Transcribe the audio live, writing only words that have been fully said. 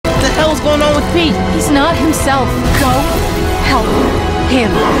hell's going on with Pete? He's not himself. Go help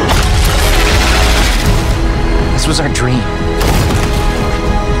him. This was our dream.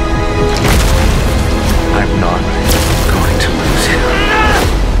 I'm not going to lose him.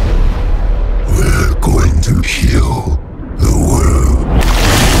 We're going to kill the world.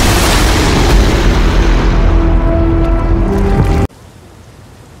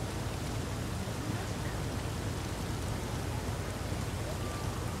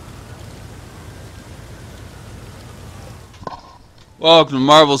 Welcome to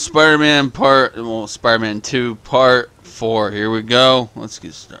Marvel Spider-Man Spider-Man 2 Part 4. Here we go. Let's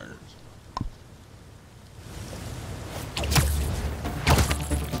get started.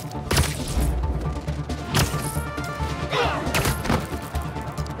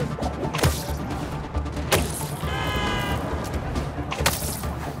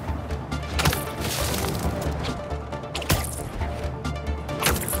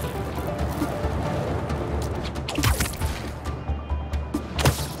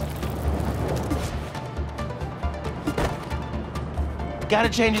 Gotta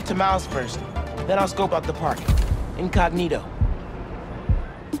change it to Miles first. Then I'll scope out the park. Incognito.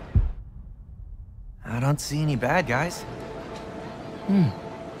 I don't see any bad guys.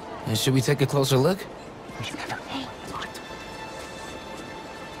 Should we take a closer look?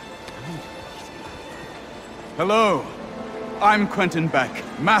 Hello, I'm Quentin Beck,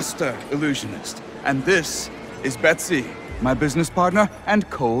 Master Illusionist. And this is Betsy, my business partner, and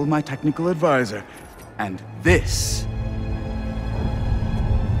Cole, my technical advisor. And this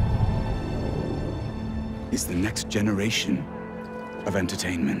is the next generation of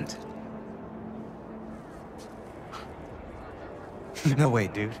entertainment. No way,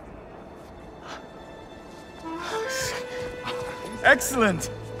 dude. Excellent!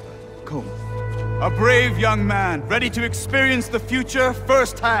 Cole, a brave young man, ready to experience the future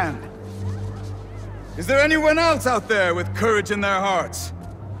firsthand. Is there anyone else out there with courage in their hearts?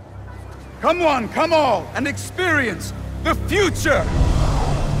 Come on, come all, and experience the future!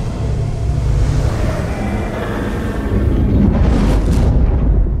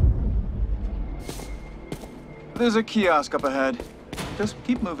 There's a kiosk up ahead. Just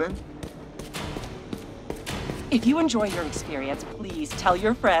keep moving. If you enjoy your experience, please tell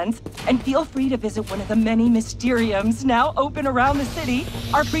your friends, and feel free to visit one of the many Mysteriums now open around the city.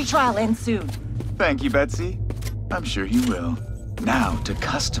 Our free trial ends soon. Thank you, Betsy. I'm sure he will. Now to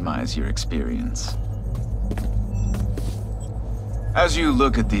customize your experience. As you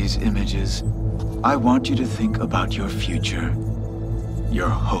look at these images, I want you to think about your future, your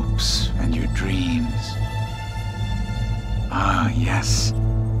hopes and your dreams. Ah, yes.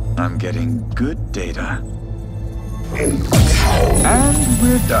 I'm getting good data. And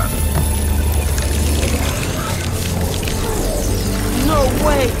we're done. No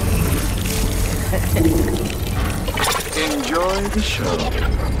way! Enjoy the show.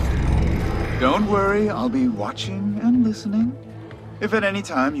 Don't worry, I'll be watching and listening. If at any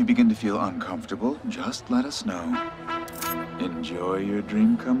time you begin to feel uncomfortable, just let us know. Enjoy your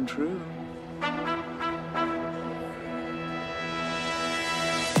dream come true.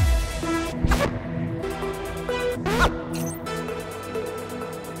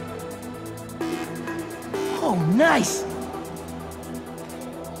 Oh, nice!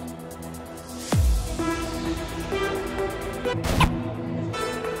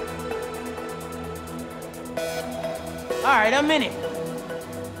 Alright, I'm in it.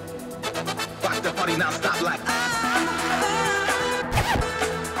 Watch the party now, stop like.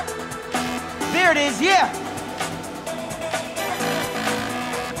 There it is, yeah!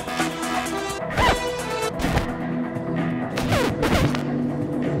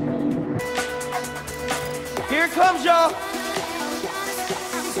 Here it comes, y'all!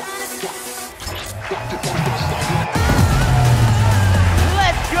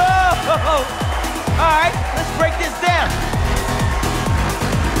 Let's go! Alright, let's break this down.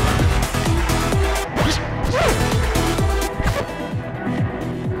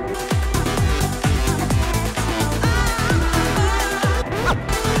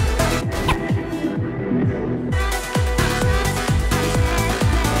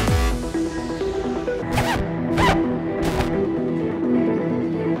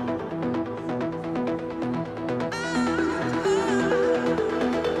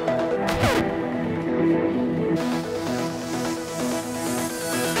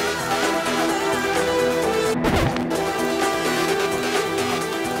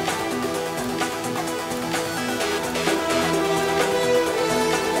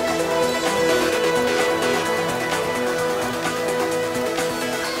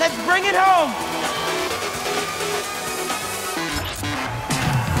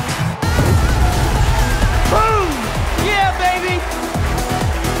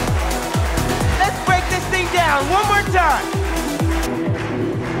 on, one more time.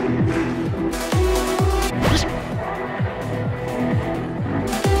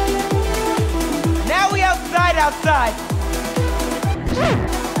 Now we outside.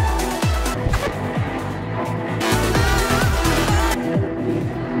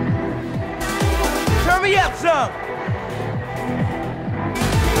 Turn me up some.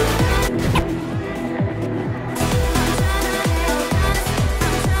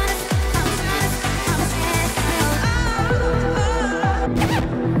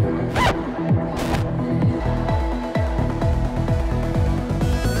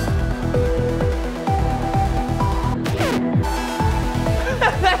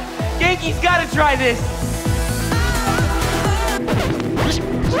 Yankee's gotta try this.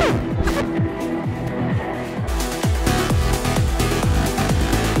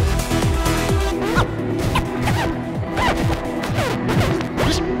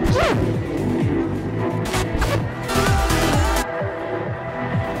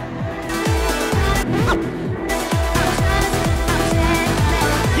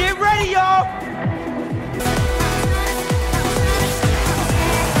 Get ready, y'all.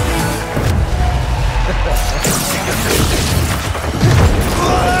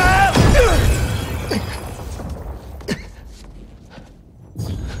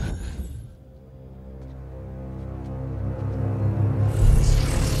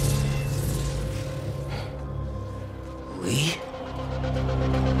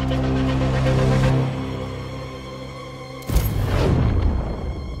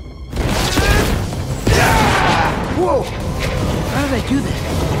 Whoa! How did I do this?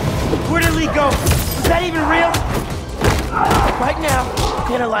 Where did Lee go? Was that even real? Right now,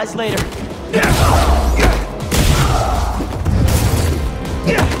 analyze later.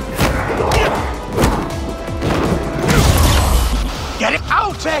 Get it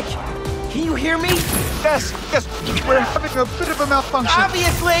out! Beck, can you hear me? Yes, we're having a bit of a malfunction.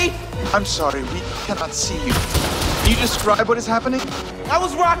 Obviously! I'm sorry, we cannot see you. Can you describe what is happening? I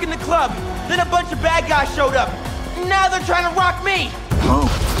was rocking the club, then a bunch of bad guys showed up. Now they're trying to rock me! Oh,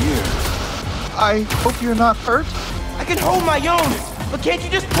 dear. I hope you're not hurt. I can hold my own, but can't you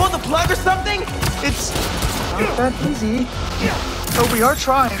just pull the plug or something? It's not that easy. But we are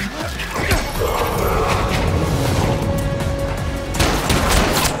trying.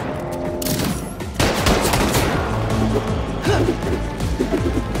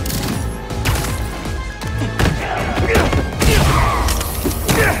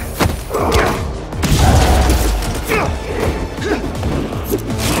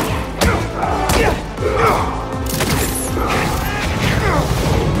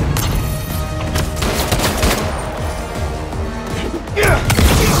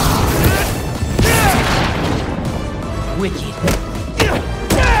 Wicked.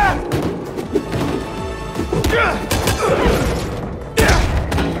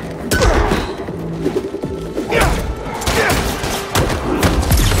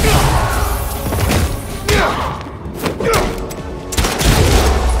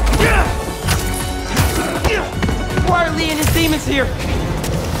 Why are Lee and his demons here?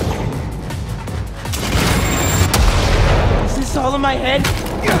 Is this all in my head?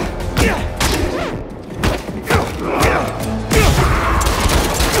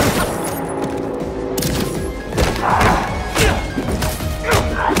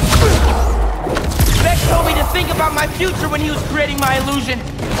 Beck told me to think about my future when he was creating my illusion.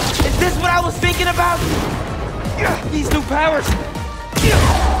 Is this what I was thinking about? These new powers.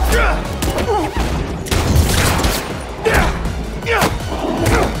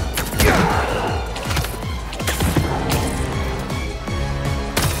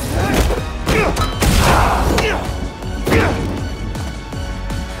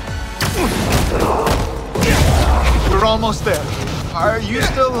 We're almost there. Are you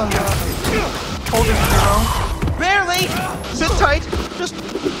still holding your own? Barely! Sit tight. Just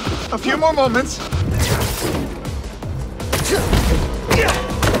a few more moments.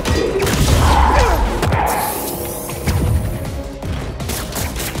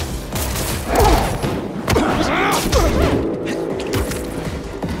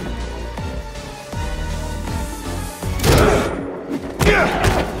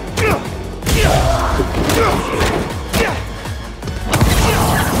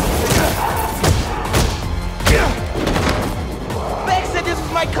 Beck said this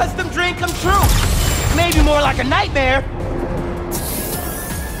was my custom dream come true. Maybe more like a nightmare.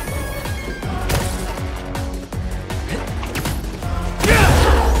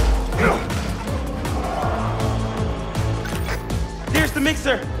 There's the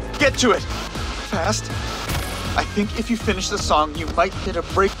mixer. Get to it. Fast. I think if you finish the song, you might hit a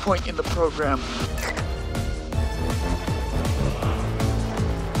break point in the program.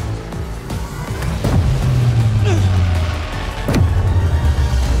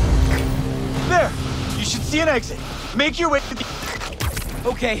 see an exit. Make your way to the...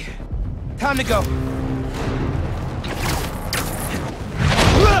 Okay, time to go.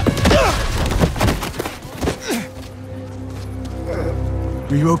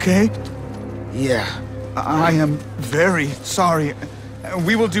 Are you okay? Yeah. I am very sorry.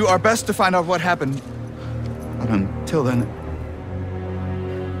 We will do our best to find out what happened. But until then...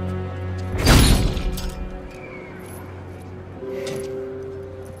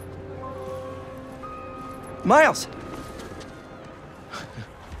 Miles!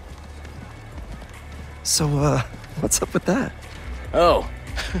 So, what's up with that? Oh.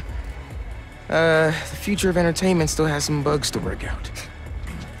 The future of entertainment still has some bugs to work out.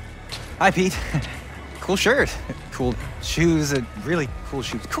 Hi, Pete. Cool shirt. Cool shoes. Really cool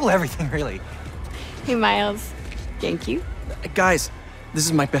shoes. Cool everything, really. Hey, Miles. Thank you. Guys, this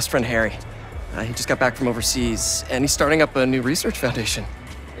is my best friend Harry. He just got back from overseas, and he's starting up a new research foundation.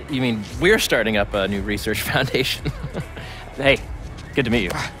 You mean we're starting up a new research foundation? Hey, good to meet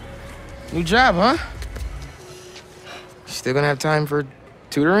you. New job, huh? Still gonna have time for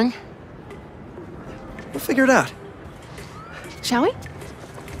tutoring? We'll figure it out. Shall we?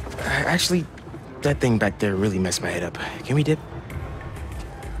 Actually, that thing back there really messed my head up. Can we dip?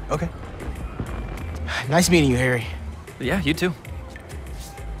 Okay. Nice meeting you, Harry. Yeah, you too.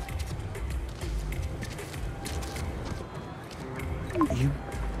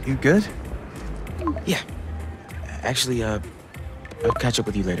 You good? Yeah. Actually, I'll catch up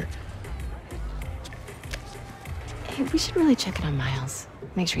with you later. Hey, we should really check in on Miles.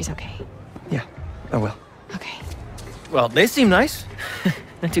 Make sure he's okay. Yeah, I will. Okay. Well, they seem nice.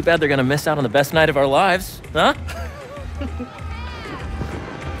 Not too bad they're gonna miss out on the best night of our lives, huh?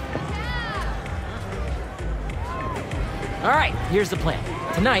 All right, here's the plan.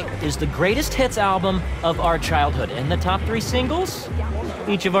 Tonight is the greatest hits album of our childhood, and the top 3 singles,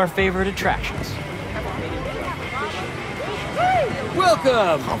 each of our favorite attractions.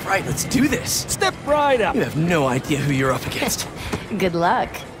 Welcome! All right, let's do this. Step right up. You have no idea who you're up against. Good luck.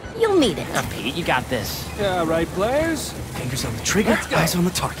 You'll need it. Now, Pete, you got this. Yeah, right, players? Fingers on the trigger, eyes on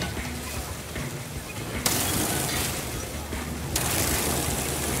the target.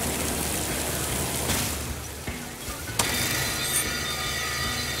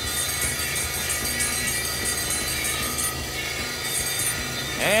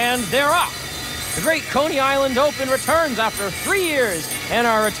 And they're off. The Great Coney Island Open returns after 3 years, and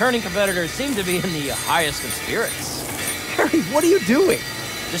our returning competitors seem to be in the highest of spirits. Harry, what are you doing?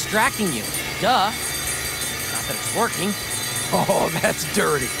 Distracting you. Duh. Not that it's working. Oh, that's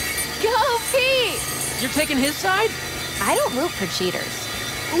dirty. Go, Pete! You're taking his side? I don't root for cheaters.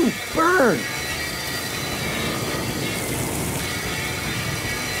 Ooh, burn!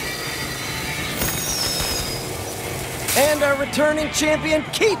 And our returning champion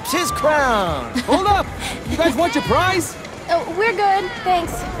keeps his crown. Hold up! You guys want your prize? Oh, we're good.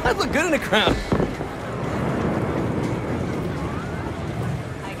 Thanks. I'd look good in a crown.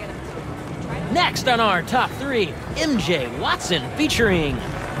 Next on our top 3, MJ Watson featuring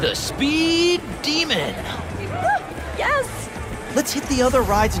the Speed Demon. Yes! Let's hit the other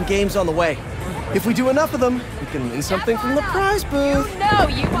rides and games on the way. If we do enough of them, we can win something from the prize booth. No,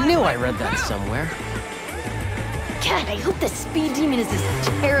 you Knew I read that somewhere. God, I hope the Speed Demon is as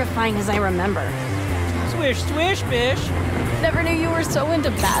terrifying as I remember. Swish, swish, bish. Never knew you were so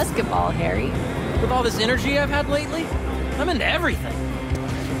into basketball, Harry. With all this energy I've had lately, I'm into everything.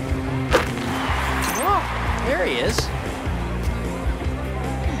 Oh, there he is.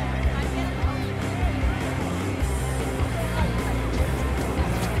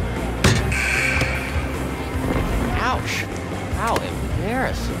 Ouch. How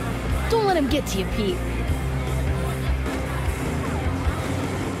embarrassing. Don't let him get to you, Pete.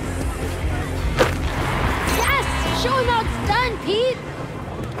 Yes! Show him how it's done, Pete!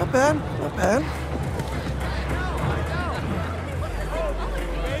 Not bad, not bad.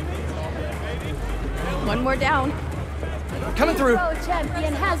 One more down. Coming through. Pro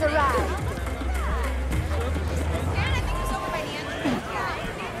champion has arrived.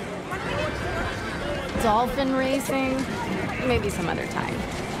 Dolphin racing? Maybe some other time.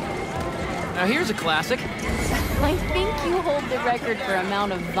 Now here's a classic. I think you hold the record for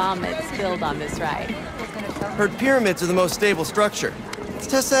amount of vomit spilled on this ride. Heard pyramids are the most stable structure. Let's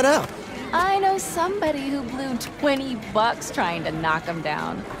test that out. I know somebody who blew $20 trying to knock him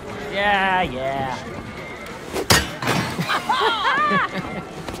down. Yeah.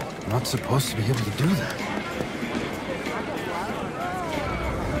 Not supposed to be able to do that.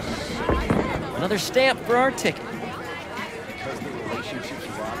 Another stamp for our ticket.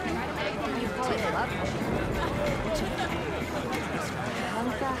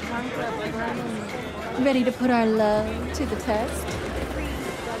 Ready to put our love to the test?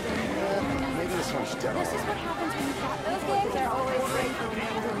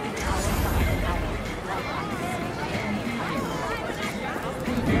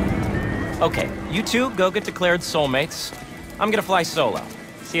 Okay, you two go get declared soulmates. I'm gonna fly solo.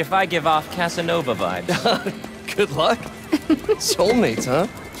 See if I give off Casanova vibes. Good luck. Soulmates, huh?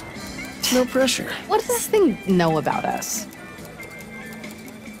 No pressure. What does this thing know about us?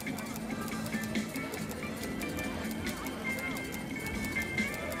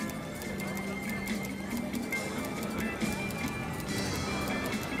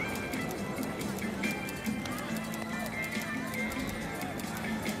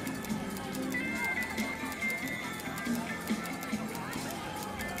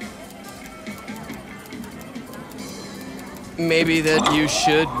 Maybe that you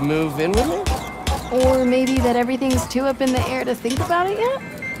should move in with me? Or maybe that everything's too up in the air to think about it yet?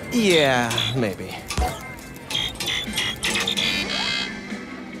 Yeah, maybe.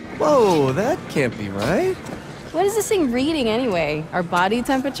 Whoa, that can't be right. What is this thing reading anyway? Our body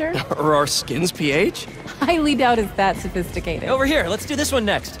temperature? Or our skin's pH? Highly doubt it's that sophisticated. Over here, let's do this one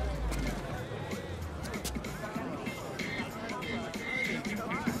next.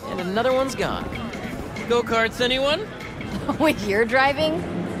 And another one's gone. Go-karts, anyone? Wait, you're driving?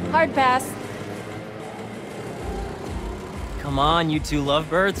 Hard pass. Come on, you two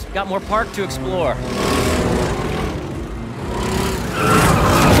lovebirds. Got more park to explore.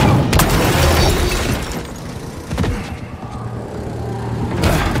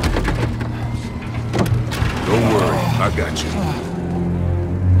 Don't worry, I got you.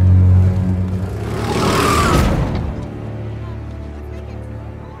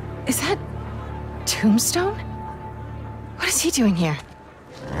 Is that Tombstone? What is he doing here?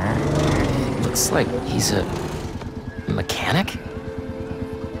 Looks like he's a mechanic?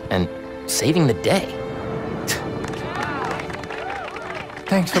 And saving the day.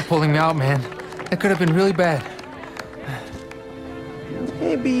 Thanks for pulling me out, man. That could have been really bad.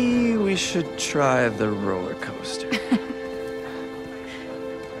 Maybe we should try the roller coaster.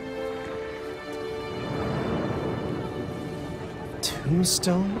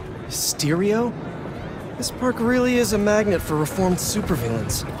 Tombstone? Mysterio? This park really is a magnet for reformed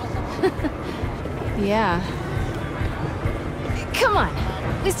supervillains. Yeah. Come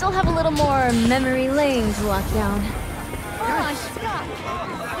on. We still have a little more memory lane to walk down.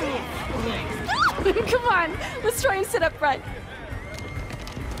 Come on. Let's try and sit up front.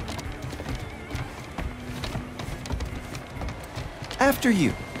 After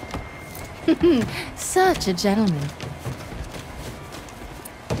you. Such a gentleman.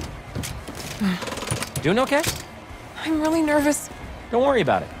 Doing okay? I'm really nervous. Don't worry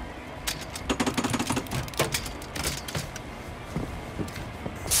about it.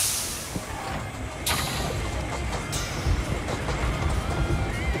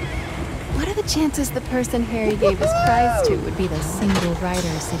 What are the chances the person Harry gave his prize to would be the single rider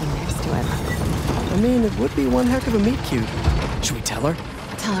sitting next to him? I mean, it would be one heck of a meet cute. Should we tell her?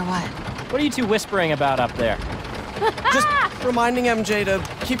 Tell her what? What are you two whispering about up there? Just reminding MJ to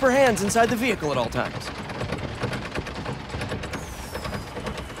keep her hands inside the vehicle at all times.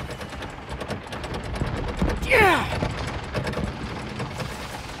 Yeah!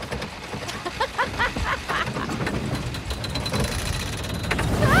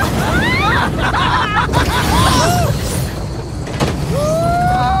 Woo!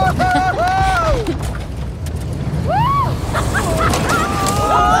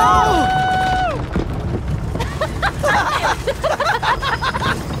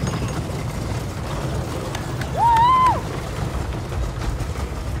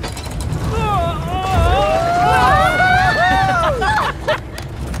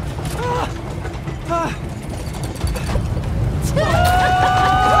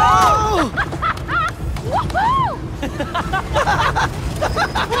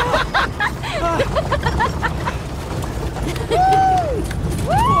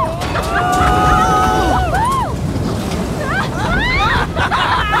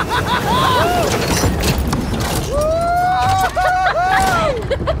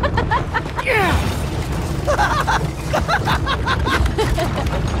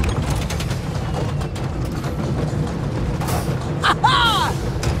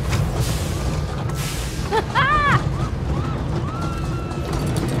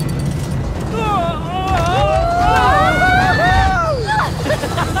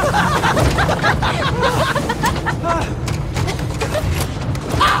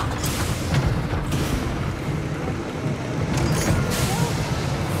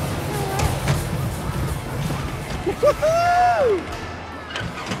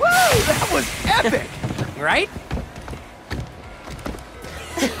 Woo! That was epic! right?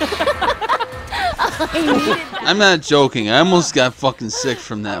 I'm not joking. I almost got fucking sick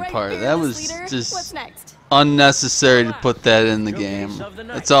from that part. That was just unnecessary to put that in the game.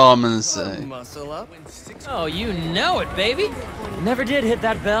 That's all I'm gonna say. Oh, you know it, baby. Never did hit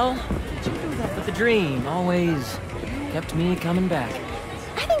that bell. But the dream always kept me coming back.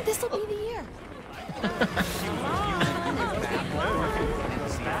 I think this will be the year.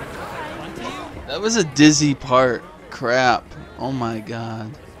 That was a dizzy part. Crap. Oh my god.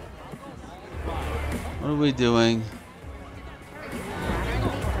 What are we doing?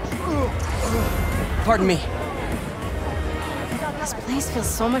 Pardon me. This place feels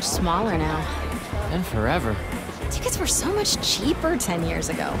so much smaller now. And forever. Tickets were so much cheaper 10 years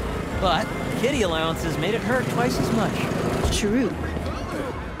ago. But kitty allowances made it hurt twice as much. True.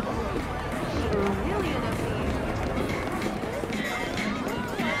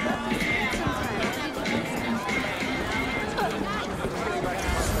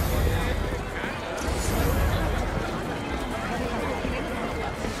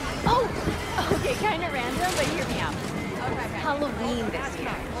 Kind of random, but hear me out. Halloween this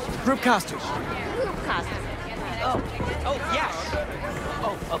year. Group costumes. Group costume. Oh, yes.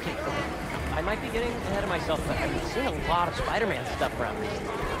 Oh, okay. I might be getting ahead of myself, but I've seen a lot of Spider-Man stuff around. Is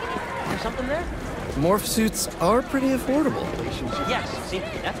there something there? Morph suits are pretty affordable. Yes. See,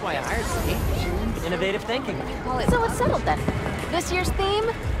 that's why I hired you. Innovative thinking. So it's settled then. This year's theme: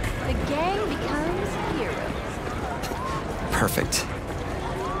 the gang becomes heroes. Perfect.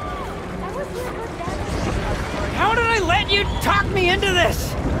 How did I let you talk me into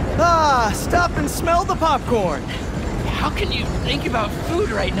this? Ah, stop and smell the popcorn. How can you think about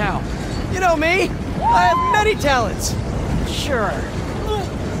food right now? You know me. I have many talents. Sure.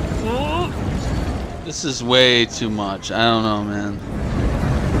 This is way too much. I don't know, man.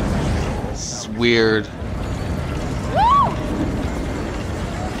 This is weird.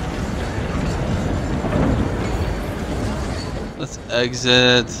 Let's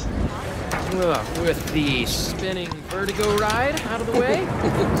exit. With the spinning vertigo ride out of the way.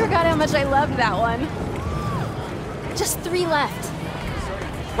 Forgot how much I loved that one. Just 3 left.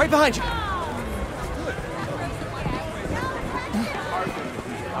 Right behind you.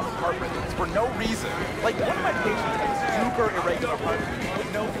 For no reason. Like, one of my patients has super irregular heartbeat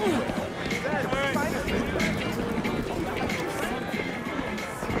with no fluid.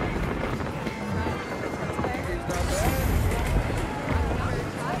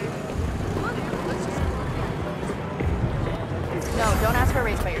 No, don't ask for a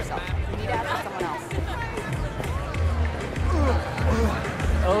raise by yourself. You need to ask for someone else.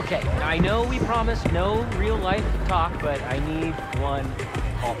 Okay, I know we promised no real-life talk, but I need one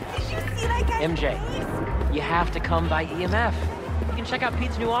almost. MJ, you have to come by EMF. You can check out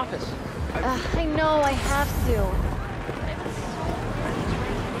Pete's new office. I know, I have to.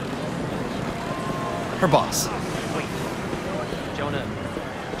 Her boss. Wait, Jonah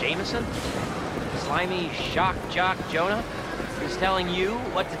Jameson? Slimy shock jock Jonah? Who's telling you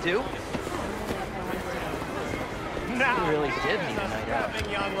what to do? Now, you really did need a night out.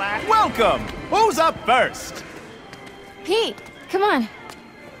 Young lad. Welcome! Who's up first? Pete, come on.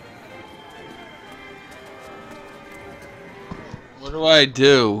 What do I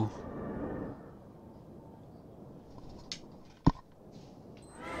do?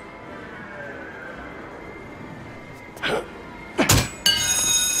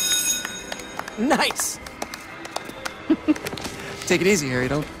 Nice! Take it easy, Harry.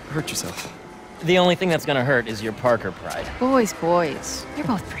 Don't hurt yourself. The only thing that's gonna hurt is your Parker pride. Boys, boys. You're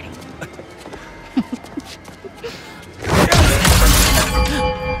both pretty.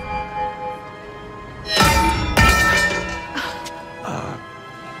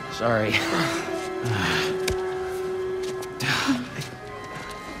 Sorry.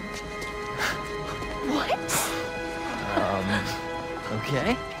 What?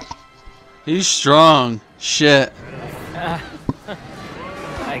 Okay. He's strong. Shit.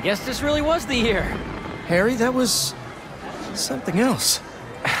 I guess this really was the year. Harry, that was something else.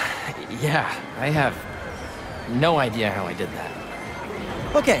 Yeah, I have no idea how I did that.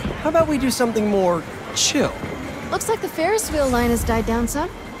 Okay, how about we do something more chill? Looks like the Ferris wheel line has died down some.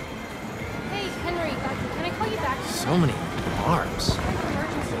 Hey, Henry, can I call you back? So many arms.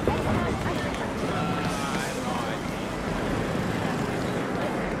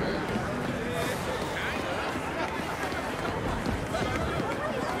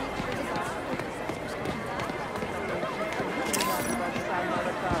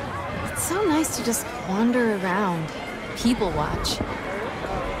 It's so nice to just wander around, people watch.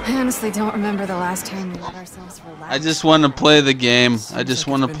 I honestly don't remember the last time we let ourselves relax. I just want to play the game. I just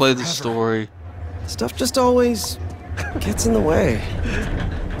want to play the story. Stuff just always gets in the way.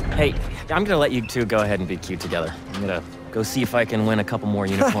 Hey, I'm gonna let you two go ahead and be cute together. I'm gonna go see if I can win a couple more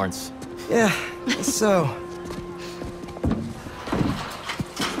unicorns. Yeah, so...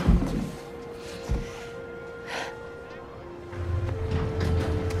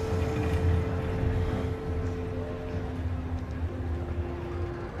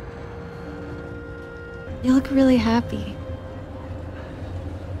 You look really happy.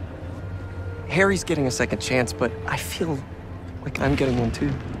 Harry's getting a second chance, but I feel like I'm getting one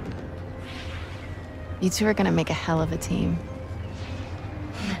too. You two are gonna make a hell of a team.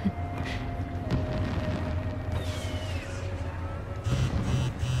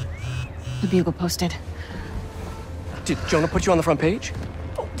 The Bugle posted. Did Jonah put you on the front page?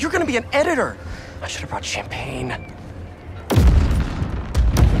 Oh, you're gonna be an editor! I should have brought champagne.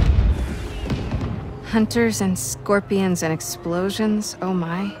 Hunters and scorpions and explosions, oh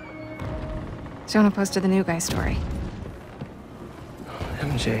my. Jonah posted the new guy story.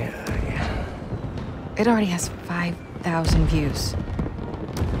 MJ, yeah. It already has 5,000 views.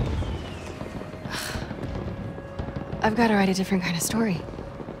 I've got to write a different kind of story.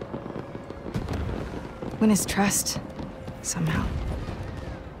 Win his trust, somehow.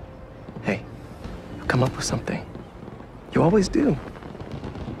 Hey, you'll come up with something. You always do.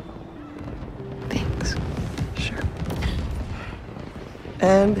 Thanks. Sure.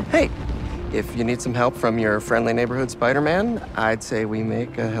 And hey, if you need some help from your friendly neighborhood Spider-Man, I'd say we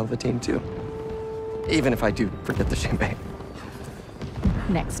make a hell of a team too. Even if I do forget the champagne.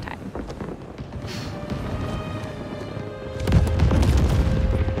 Next time.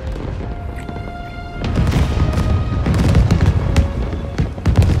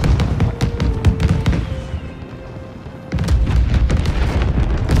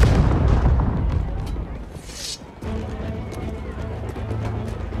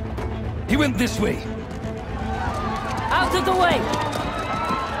 He went this way. Out of the way!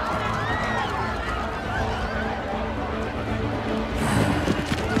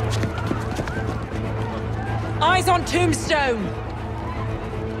 Eyes on Tombstone!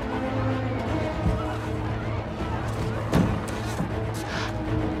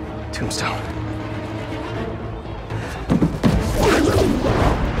 Tombstone.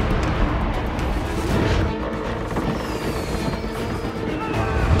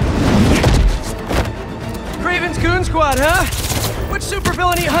 Craven's Goon Squad, huh? Which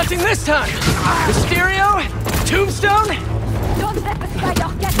supervillain are you hunting this time? Mysterio? Tombstone? Don't let the spider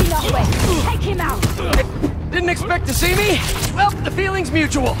get in our way. Take him out. Didn't expect to see me? Well, the feeling's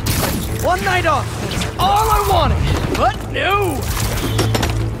mutual. One night off. All I wanted. But no.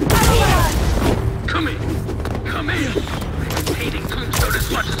 Come in. Come in. Hating Tombstone as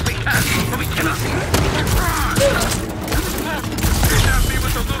much as we can, but we cannot. Happy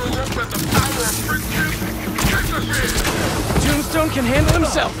with the little rope and the power of friendship. Tombstone can handle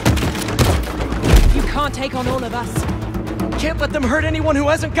himself. You can't take on all of us. Can't let them hurt anyone who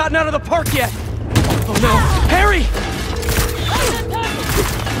hasn't gotten out of the park yet. Oh no, Harry!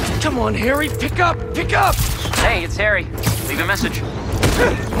 Come on, Harry, pick up, pick up! Hey, it's Harry. Leave a message.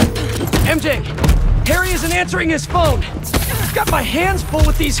 MJ, Harry isn't answering his phone. I've got my hands full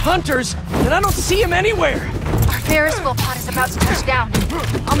with these hunters, and I don't see him anywhere. Our Ferris wheel pod is about to touch down.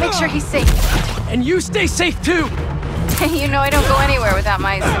 I'll make sure he's safe. And you stay safe too. You know I don't go anywhere without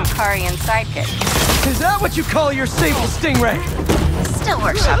my Simkarian sidekick. Is that what you call your sable stingray? Still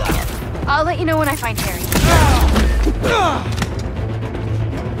workshopping it. I'll let you know when I find Harry.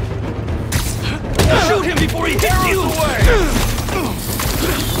 Shoot him before he hits you!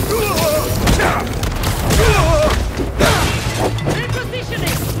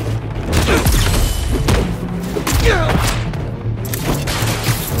 Repositioning!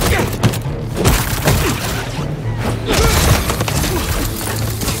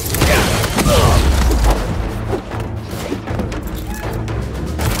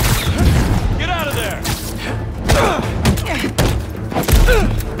 Get out of there!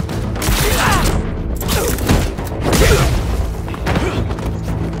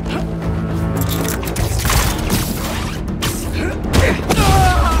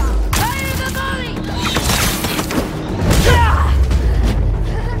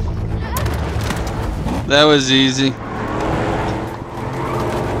 That was easy.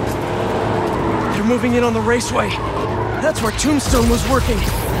 You're moving in on the raceway. That's where Tombstone was working.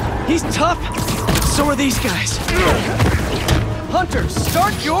 He's tough, so are these guys. Hunters,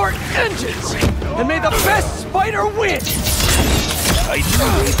 start your engines! And may the best spider win!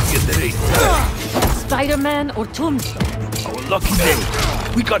 Spider-Man or Tombstone? Our lucky day.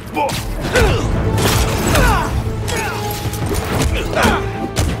 We got both.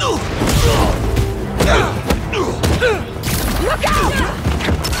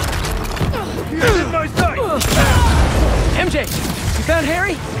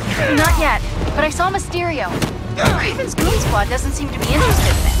 Not yet, but I saw Mysterio. Raven's Goon Squad doesn't seem to be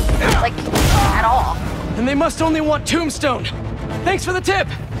interested in it. Like, at all. And they must only want Tombstone. Thanks for the tip!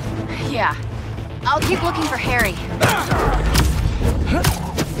 Yeah. I'll keep looking for Harry.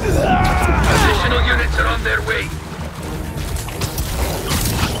 Additional units are on their way.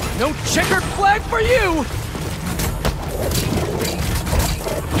 No checkered flag for you!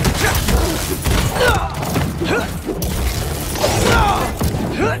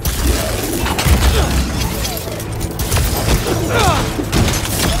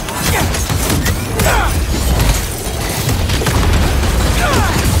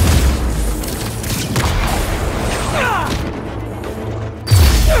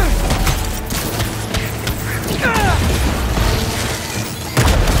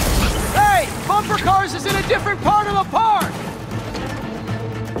 Hey! Bumper Cars is in a different part of the park!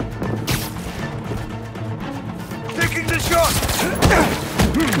 Taking the shot!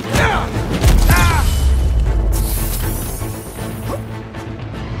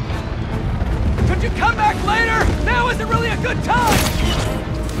 Could you come back later? Now isn't really a good time!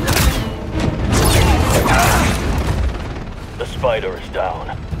 The spider is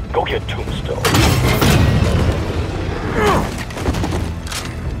down. Go get Tombstone.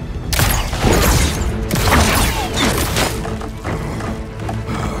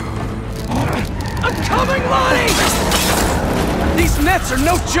 I'm coming, Lonnie! These nets are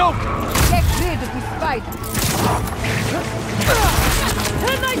no joke! Get rid of the spider.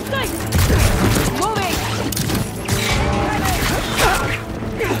 Turn my sight! Moving!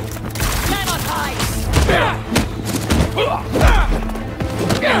 Cannot hide!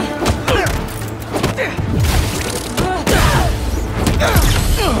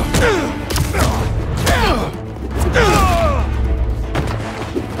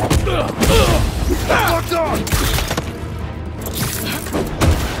 Locked on!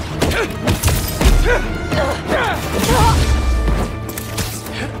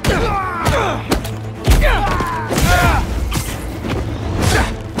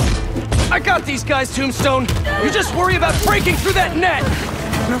 I got these guys, Tombstone! You just worry about breaking through that net!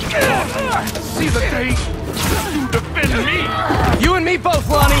 See the day you defend me! You and me both,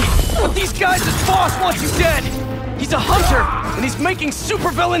 Lonnie! But these guys' boss wants you dead! He's a hunter, and he's making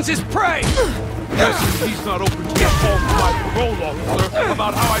supervillains his prey! Yes, he's not open to a call from my parole officer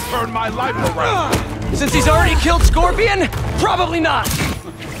about how I turned my life around. Since he's already killed Scorpion? Probably not!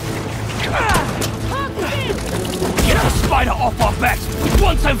 Get the spider off our backs,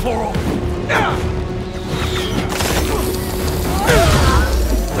 once and for all!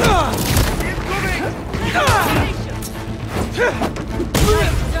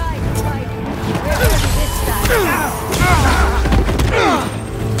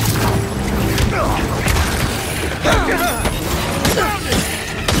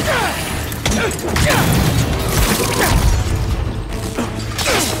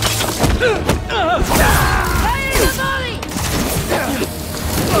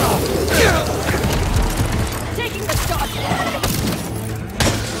 Taking the shot!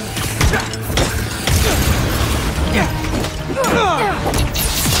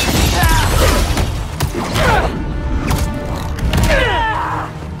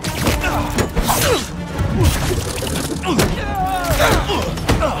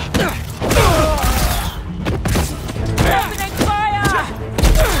 Opening fire!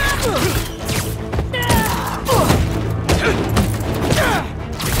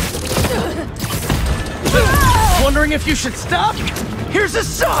 Wondering if you should stop? Here's a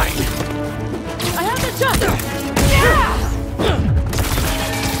sign! I have the shot!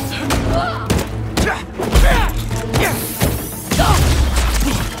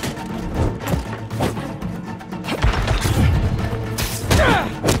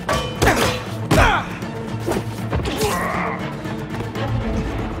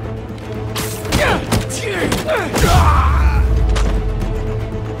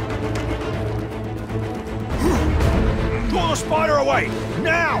 Pull the spider away!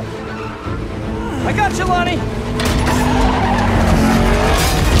 Now! I got you, Lonnie!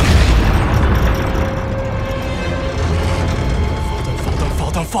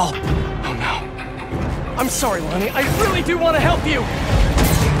 Don't fall! Oh no. I'm sorry, Lonnie. I really do want to help you!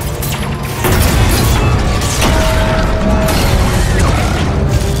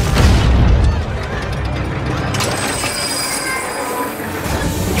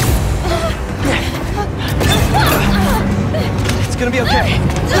 It's gonna be okay.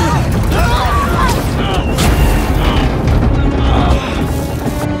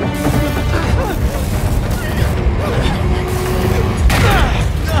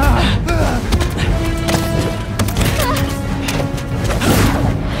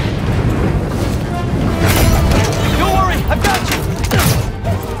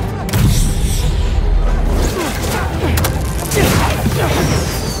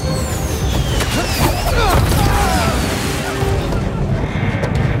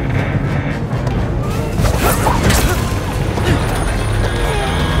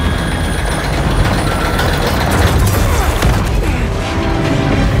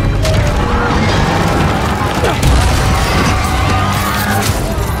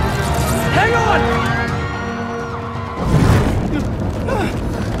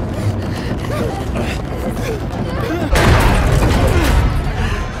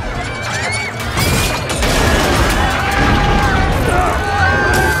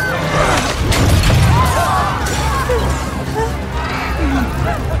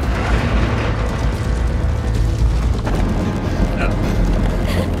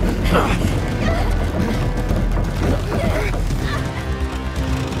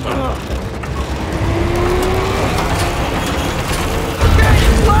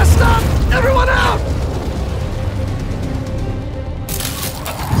 Last stop! Everyone out!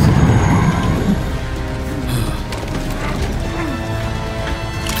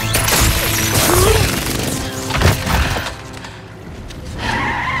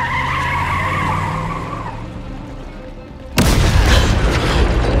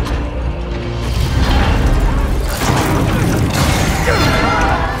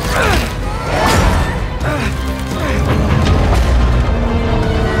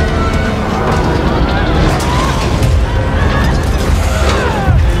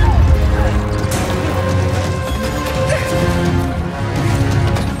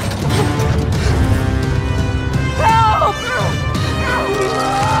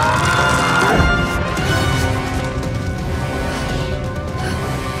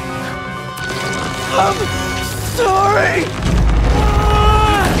 Sorry!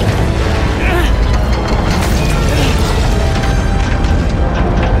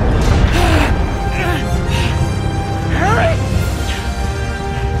 Harry?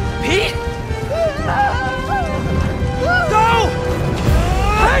 Pete? No!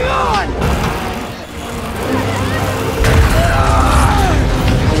 Hang on!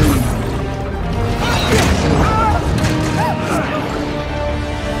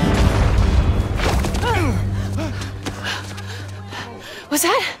 Was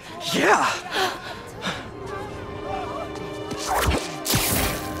that? Yeah!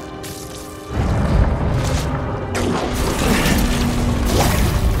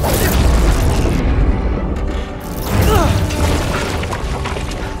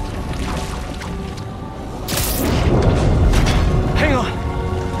 Hang on!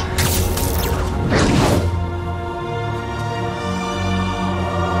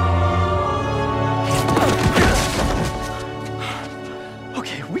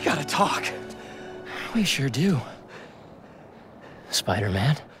 Okay, we gotta talk. We sure do.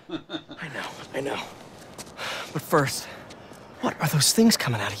 Spider-Man? I know. But first, what are those things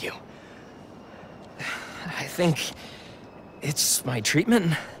coming out of you? I think it's my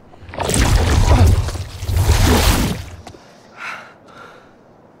treatment.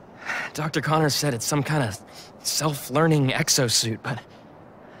 Dr. Connors said it's some kind of self-learning exosuit, but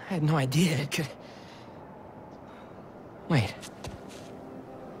I had no idea it could... Wait.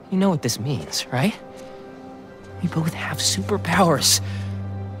 You know what this means, right? We both have superpowers.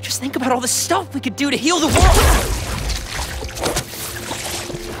 Just think about all the stuff we could do to heal the world!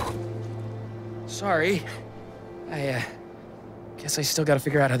 Sorry. I guess I still gotta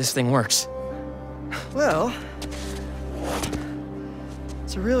figure out how this thing works. Well,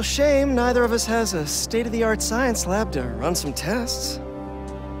 it's a real shame neither of us has a state-of-the-art science lab to run some tests.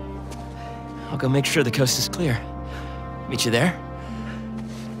 I'll go make sure the coast is clear. Meet you there?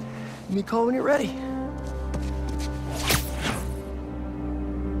 Give me a call when you're ready.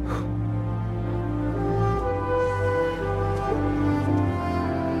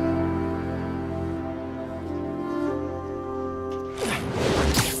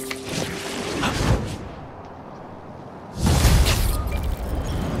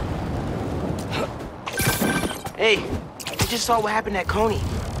 Hey, I just saw what happened at Coney.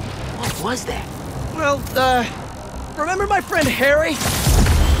 What was that? Well, remember my friend Harry?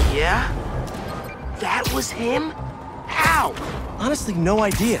 Yeah? That was him? How? Honestly, no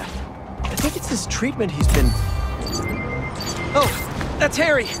idea. I think it's this treatment he's been... Oh, that's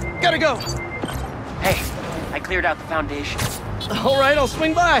Harry. Gotta go. Hey, I cleared out the foundation. All right, I'll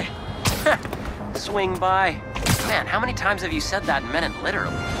swing by. Swing by. Man, how many times have you said that and meant it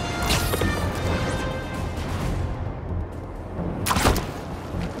literally?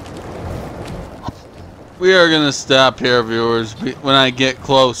 We are gonna stop here, viewers, when I get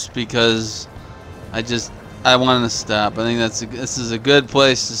close, because I want to stop. I think this is a good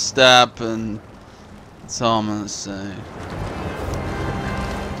place to stop, and that's all I'm gonna say.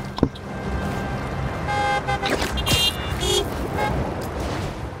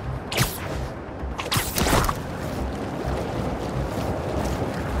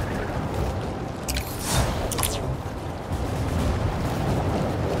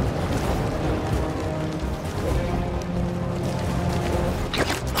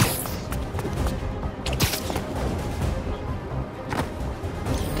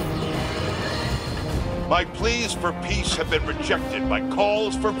 My pleas for peace have been rejected by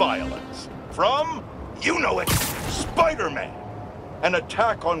calls for violence. From, you know it, Spider-Man. An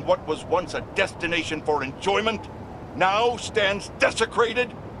attack on what was once a destination for enjoyment now stands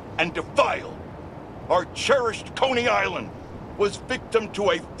desecrated and defiled. Our cherished Coney Island was victim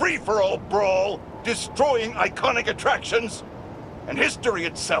to a free-for-all brawl, destroying iconic attractions and history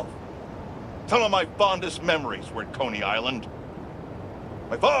itself. Some of my fondest memories were at Coney Island.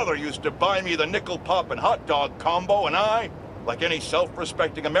 My father used to buy me the nickel pop and hot dog combo, and I, like any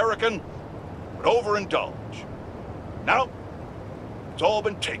self-respecting American, would overindulge. Now, it's all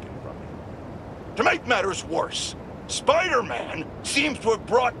been taken from me. To make matters worse, Spider-Man seems to have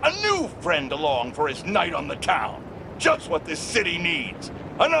brought a new friend along for his night on the town. Just what this city needs.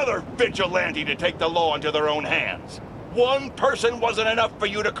 Another vigilante to take the law into their own hands. One person wasn't enough for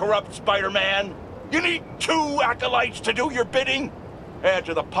you to corrupt Spider-Man. You need 2 acolytes to do your bidding. Add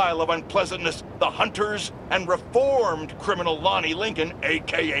to the pile of unpleasantness the hunters and reformed criminal Lonnie Lincoln,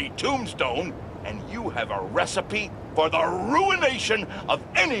 a.k.a. Tombstone, and you have a recipe for the ruination of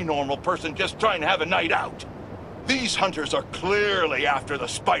any normal person just trying to have a night out. These hunters are clearly after the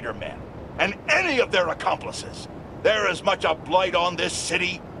Spider-Man and any of their accomplices. They're as much a blight on this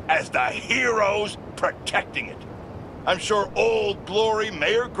city as the heroes protecting it. I'm sure Old Glory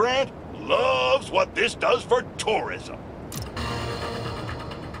Mayor Grant loves what this does for tourism.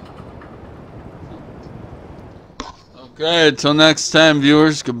 Okay, until next time,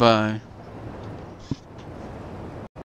 viewers, goodbye.